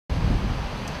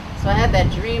So I had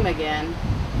that dream again.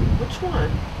 Which one?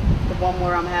 The one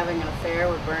where I'm having an affair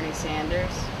with Bernie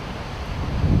Sanders.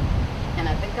 And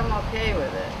I think I'm okay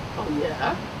with it. Oh,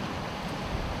 yeah?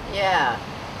 Yeah.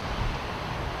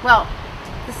 Well,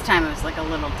 this time it was like a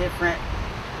little different.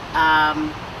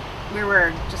 We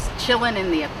were just chilling in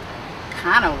the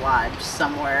Econo Lodge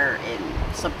somewhere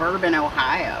in suburban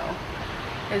Ohio.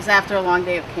 It was after a long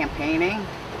day of campaigning.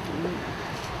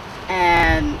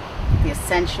 And the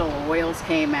essential oils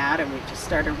came out and we just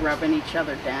started rubbing each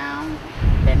other down.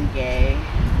 Ben Gay.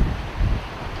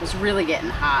 It was really getting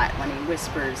hot when he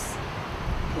whispers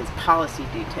his policy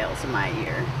details in my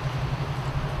ear.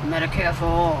 Medicare for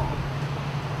all.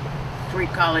 Free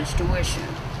college tuition.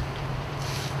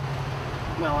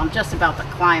 Well, I'm just about the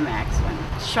climax when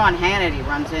Sean Hannity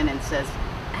runs in and says,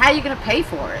 "How are you going to pay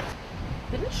for it?"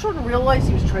 Didn't Sean realize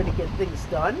he was trying to get things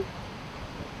done?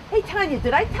 Hey, Tanya,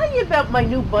 did I tell you about my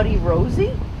new buddy,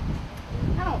 Rosie?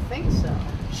 I don't think so.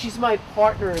 She's my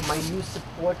partner in my new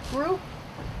support group,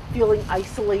 feeling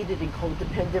isolated in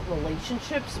codependent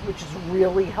relationships, which is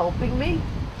really helping me,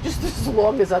 just as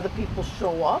long as other people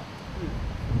show up.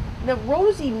 Now,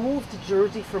 Rosie moved to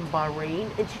Jersey from Bahrain,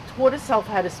 and she taught herself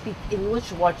how to speak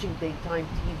English watching daytime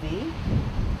TV.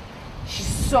 She's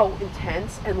so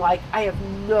intense, and like, I have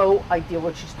no idea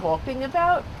what she's talking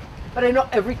about, but I know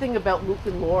everything about Luke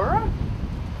and Laura.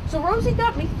 So Rosie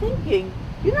got me thinking,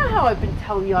 you know how I've been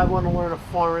telling you I want to learn a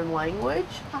foreign language?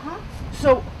 Uh-huh.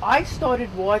 So I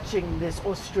started watching this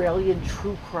Australian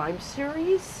true crime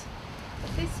series.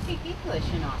 But they speak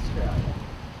English in Australia.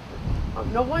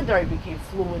 No wonder I became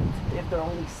fluent after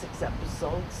only 6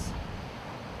 episodes.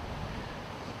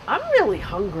 I'm really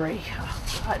hungry. Oh,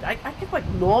 God, I could like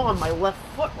gnaw on my left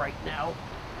foot right now.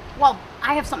 Well,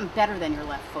 I have something better than your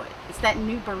left foot. It's that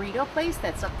new burrito place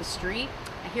that's up the street.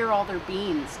 I hear all their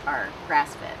beans are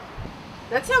grass-fed.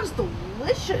 That sounds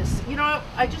delicious. You know,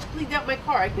 I just cleaned out my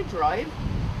car. I could drive.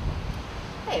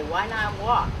 Hey, why not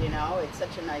walk, you know? It's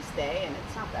such a nice day and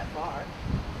it's not that far.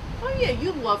 Oh yeah,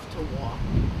 you love to walk.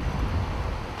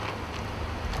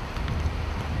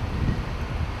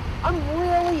 I'm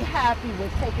really happy we're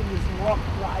taking this walk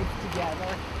drive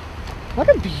together. What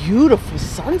a beautiful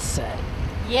sunset.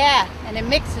 Yeah, and it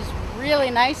mixes really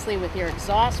nicely with your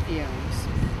exhaust fumes.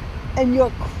 And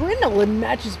your crinoline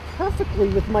matches perfectly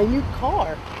with my new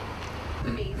car.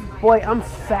 Boy, I'm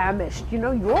famished. You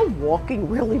know, your walking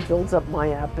really builds up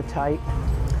my appetite.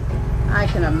 I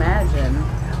can imagine.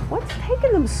 What's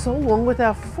taking them so long with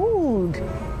our food?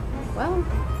 Well,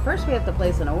 first we have to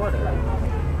place an order.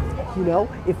 You know,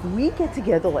 if we get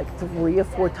together like 3 or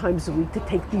 4 times a week to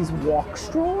take these walk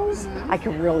strolls, I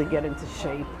can really get into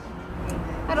shape.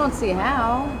 I don't see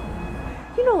how.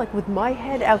 You know, like with my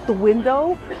head out the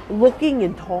window, looking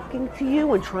and talking to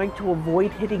you and trying to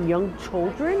avoid hitting young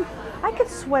children, I could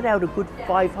sweat out a good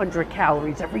 500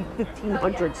 calories every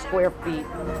 1,500 square feet.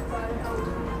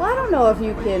 Well, I don't know if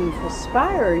you can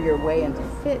aspire your way into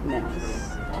fitness.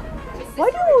 Why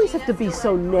do you always have to be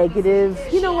so negative?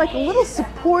 You know, like a little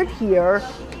support here.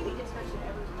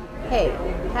 Hey,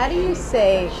 how do you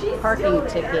say parking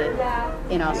ticket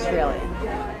in Australian?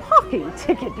 Parking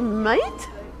ticket, mate?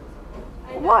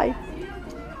 Why?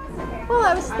 Well,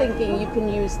 I was thinking you can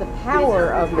use the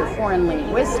power of your foreign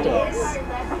linguistics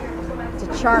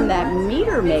to charm that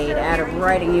meter maid out of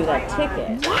writing you that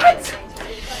ticket. What?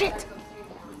 Shit!